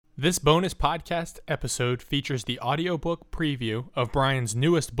This bonus podcast episode features the audiobook preview of Brian's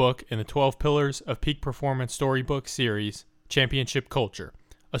newest book in the 12 Pillars of Peak Performance Storybook series, Championship Culture,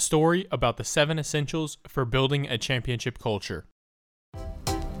 a story about the 7 essentials for building a championship culture.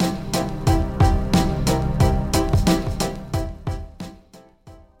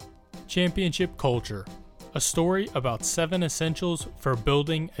 Championship Culture, a story about 7 essentials for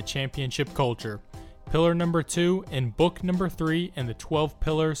building a championship culture. Pillar number 2 and book number 3 in the 12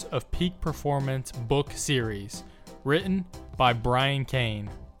 Pillars of Peak Performance book series. Written by Brian Kane.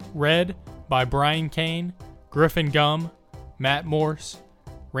 Read by Brian Kane, Griffin Gum, Matt Morse,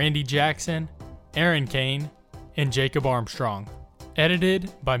 Randy Jackson, Aaron Kane, and Jacob Armstrong.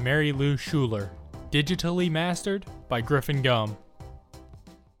 Edited by Mary Lou Schuler. Digitally mastered by Griffin Gum.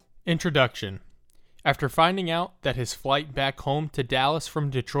 Introduction. After finding out that his flight back home to Dallas from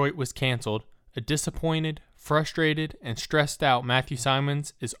Detroit was canceled, a disappointed, frustrated, and stressed out Matthew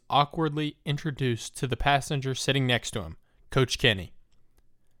Simons is awkwardly introduced to the passenger sitting next to him, Coach Kenny.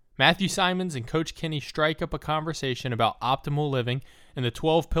 Matthew Simons and Coach Kenny strike up a conversation about optimal living and the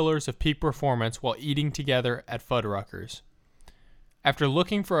 12 pillars of peak performance while eating together at Fuddruckers. After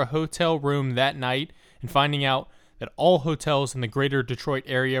looking for a hotel room that night and finding out that all hotels in the greater Detroit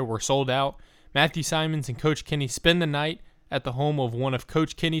area were sold out, Matthew Simons and Coach Kenny spend the night at the home of one of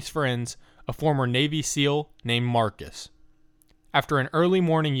Coach Kenny's friends, a former Navy SEAL named Marcus. After an early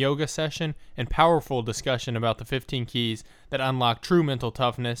morning yoga session and powerful discussion about the 15 keys that unlock true mental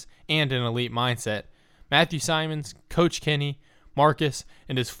toughness and an elite mindset, Matthew Simons, Coach Kenny, Marcus,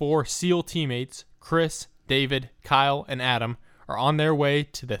 and his 4 SEAL teammates, Chris, David, Kyle, and Adam, are on their way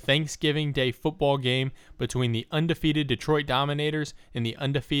to the Thanksgiving Day football game between the undefeated Detroit Dominators and the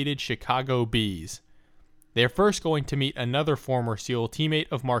undefeated Chicago Bees. They are first going to meet another former SEAL teammate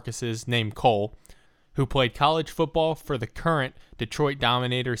of Marcus's named Cole, who played college football for the current Detroit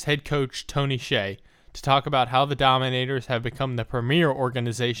Dominators head coach Tony Shea, to talk about how the Dominators have become the premier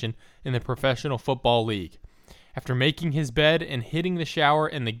organization in the Professional Football League. After making his bed and hitting the shower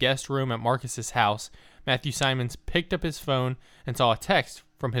in the guest room at Marcus's house, Matthew Simons picked up his phone and saw a text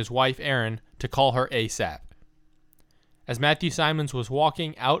from his wife Erin to call her ASAP. As Matthew Simons was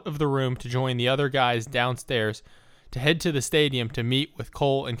walking out of the room to join the other guys downstairs to head to the stadium to meet with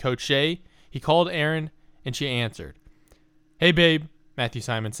Cole and Coach Shea, he called Erin and she answered. "Hey babe," Matthew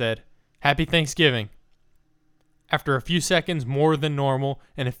Simons said. "Happy Thanksgiving." After a few seconds more than normal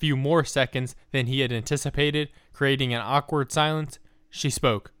and a few more seconds than he had anticipated, creating an awkward silence, she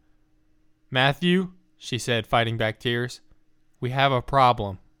spoke. "Matthew," she said, fighting back tears, "we have a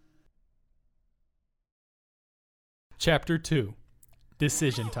problem." Chapter 2.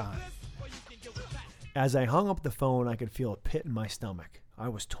 Decision Time. As I hung up the phone, I could feel a pit in my stomach. I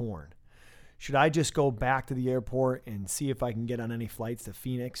was torn. Should I just go back to the airport and see if I can get on any flights to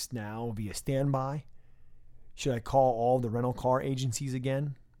Phoenix now via standby? Should I call all the rental car agencies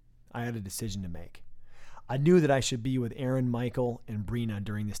again? I had a decision to make. I knew that I should be with Aaron, Michael, and Brina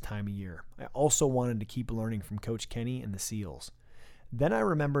during this time of year. I also wanted to keep learning from Coach Kenny and the SEALs. Then I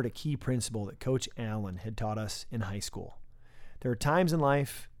remembered a key principle that Coach Allen had taught us in high school. There are times in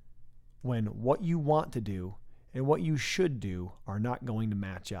life when what you want to do and what you should do are not going to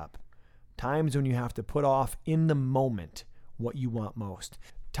match up. Times when you have to put off in the moment what you want most.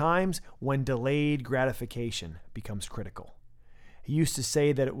 Times when delayed gratification becomes critical. He used to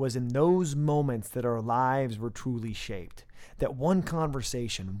say that it was in those moments that our lives were truly shaped. That one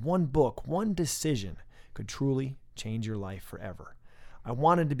conversation, one book, one decision could truly change your life forever. I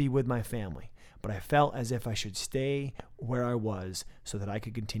wanted to be with my family, but I felt as if I should stay where I was so that I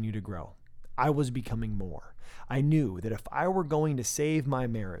could continue to grow. I was becoming more. I knew that if I were going to save my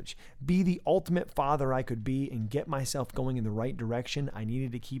marriage, be the ultimate father I could be, and get myself going in the right direction, I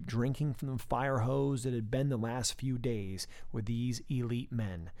needed to keep drinking from the fire hose that had been the last few days with these elite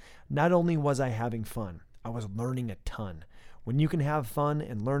men. Not only was I having fun, I was learning a ton. When you can have fun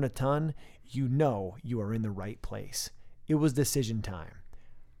and learn a ton, you know you are in the right place. It was decision time.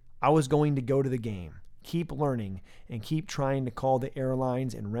 I was going to go to the game, keep learning, and keep trying to call the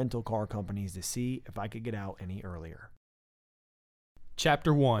airlines and rental car companies to see if I could get out any earlier.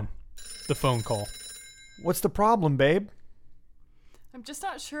 Chapter 1. The Phone Call. "What's the problem, babe?" "I'm just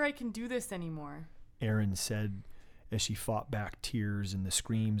not sure I can do this anymore," Erin said as she fought back tears and the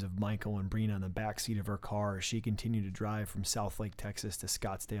screams of Michael and Brina on the backseat of her car as she continued to drive from Southlake, Texas to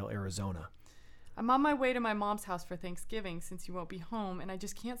Scottsdale, Arizona. "I'm on my way to my mom's house for Thanksgiving since you won't be home, and I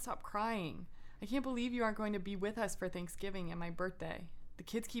just can't stop crying. I can't believe you aren't going to be with us for Thanksgiving and my birthday. The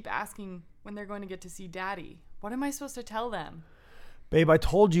kids keep asking when they're going to get to see Daddy. What am I supposed to tell them?" Babe, I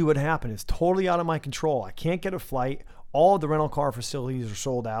told you what happened. It's totally out of my control. I can't get a flight. All of the rental car facilities are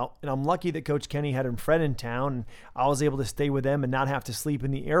sold out, and I'm lucky that Coach Kenny had a friend in town, and I was able to stay with them and not have to sleep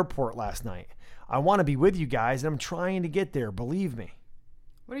in the airport last night. I want to be with you guys, and I'm trying to get there, believe me.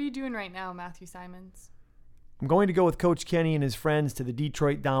 What are you doing right now, Matthew Simons? I'm going to go with Coach Kenny and his friends to the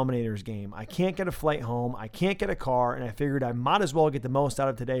Detroit Dominators game. I can't get a flight home, I can't get a car, and I figured I might as well get the most out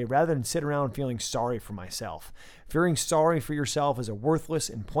of today rather than sit around feeling sorry for myself. Feeling sorry for yourself is a worthless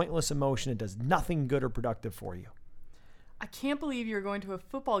and pointless emotion. It does nothing good or productive for you. I can't believe you're going to a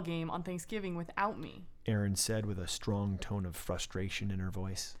football game on Thanksgiving without me, Erin said with a strong tone of frustration in her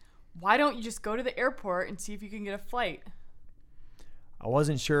voice. Why don't you just go to the airport and see if you can get a flight? I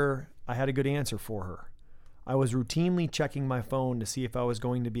wasn't sure I had a good answer for her. I was routinely checking my phone to see if I was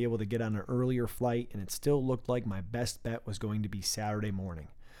going to be able to get on an earlier flight, and it still looked like my best bet was going to be Saturday morning.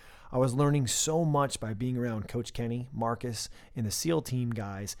 I was learning so much by being around Coach Kenny, Marcus, and the SEAL team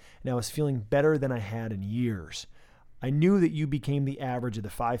guys, and I was feeling better than I had in years. I knew that you became the average of the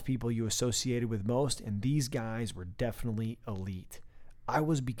 5 people you associated with most, and these guys were definitely elite. I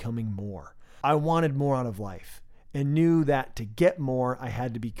was becoming more. I wanted more out of life, and knew that to get more, I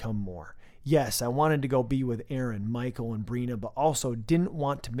had to become more. Yes, I wanted to go be with Aaron, Michael, and Brina, but also didn't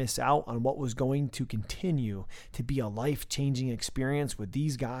want to miss out on what was going to continue to be a life-changing experience with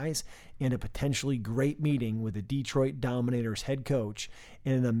these guys and a potentially great meeting with the Detroit Dominators head coach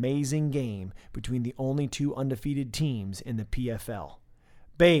and an amazing game between the only 2 undefeated teams in the PFL.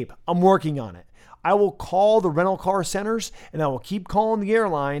 Babe, I'm working on it. I will call the rental car centers, and I will keep calling the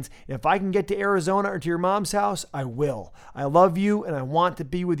airlines. And if I can get to Arizona or to your mom's house, I will. I love you, and I want to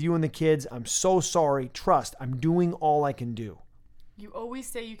be with you and the kids. I'm so sorry. Trust, I'm doing all I can do. You always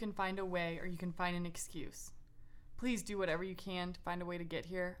say you can find a way or you can find an excuse. Please do whatever you can to find a way to get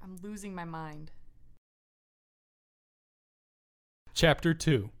here. I'm losing my mind. Chapter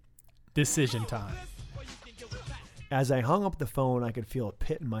 2. Decision Time. As I hung up the phone, I could feel a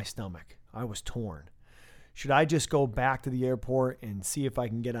pit in my stomach. I was torn. Should I just go back to the airport and see if I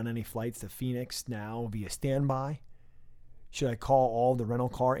can get on any flights to Phoenix now via standby? Should I call all the rental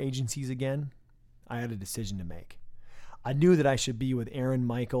car agencies again? I had a decision to make. I knew that I should be with Aaron,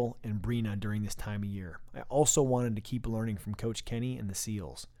 Michael, and Brina during this time of year. I also wanted to keep learning from Coach Kenny and the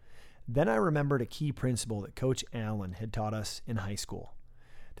SEALs. Then I remembered a key principle that Coach Allen had taught us in high school.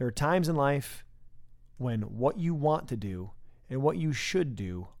 There are times in life when what you want to do and what you should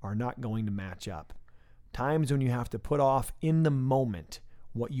do are not going to match up. Times when you have to put off in the moment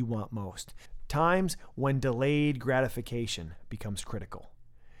what you want most. Times when delayed gratification becomes critical.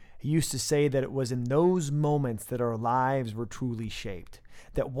 He used to say that it was in those moments that our lives were truly shaped.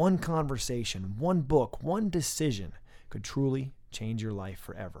 That one conversation, one book, one decision could truly change your life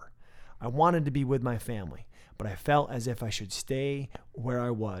forever. I wanted to be with my family, but I felt as if I should stay where I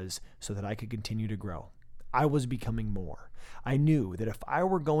was so that I could continue to grow. I was becoming more. I knew that if I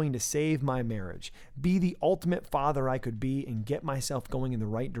were going to save my marriage, be the ultimate father I could be, and get myself going in the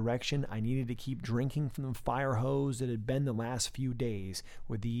right direction, I needed to keep drinking from the fire hose that had been the last few days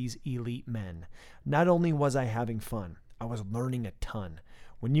with these elite men. Not only was I having fun, I was learning a ton.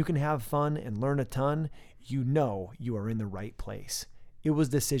 When you can have fun and learn a ton, you know you are in the right place. It was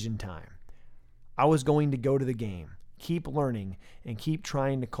decision time. I was going to go to the game, keep learning, and keep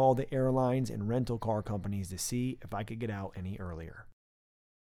trying to call the airlines and rental car companies to see if I could get out any earlier.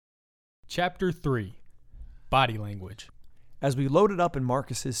 Chapter 3. Body Language. As we loaded up in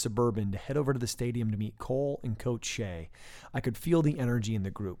Marcus's Suburban to head over to the stadium to meet Cole and Coach Shea, I could feel the energy in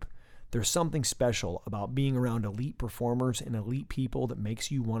the group. There's something special about being around elite performers and elite people that makes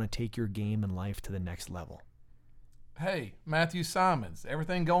you want to take your game and life to the next level. Hey, Matthew Simons,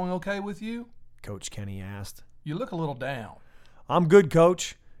 everything going okay with you? Coach Kenny asked. You look a little down. I'm good,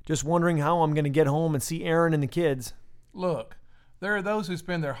 Coach. Just wondering how I'm going to get home and see Aaron and the kids. Look, there are those who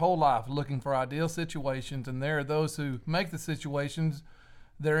spend their whole life looking for ideal situations, and there are those who make the situations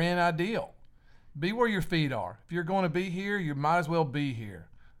they're in ideal. Be where your feet are. If you're going to be here, you might as well be here.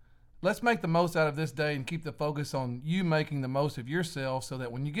 Let's make the most out of this day and keep the focus on you making the most of yourself so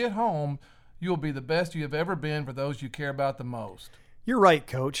that when you get home, you'll be the best you have ever been for those you care about the most. You're right,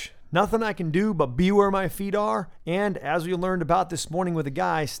 Coach. Nothing I can do but be where my feet are, and as we learned about this morning with the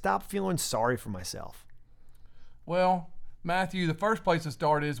guys, stop feeling sorry for myself. Well, Matthew, the first place to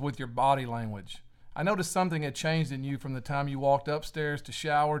start is with your body language. I noticed something had changed in you from the time you walked upstairs to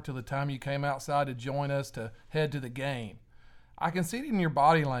shower till the time you came outside to join us to head to the game. I can see it in your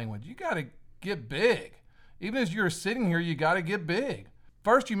body language. You got to get big. Even as you're sitting here, you got to get big.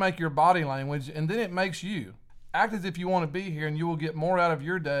 First, you make your body language, and then it makes you. Act as if you want to be here, and you will get more out of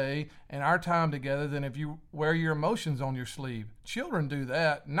your day and our time together than if you wear your emotions on your sleeve. Children do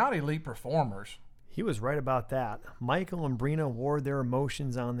that, not elite performers. He was right about that. Michael and Brina wore their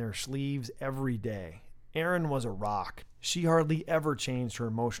emotions on their sleeves every day. Erin was a rock. She hardly ever changed her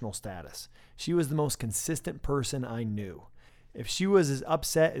emotional status. She was the most consistent person I knew. If she was as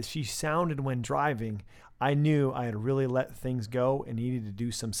upset as she sounded when driving, I knew I had really let things go and needed to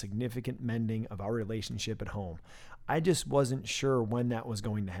do some significant mending of our relationship at home. I just wasn't sure when that was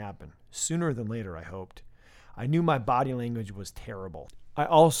going to happen. Sooner than later, I hoped. I knew my body language was terrible. I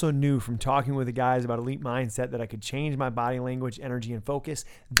also knew from talking with the guys about Elite Mindset that I could change my body language, energy, and focus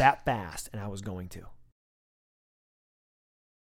that fast, and I was going to.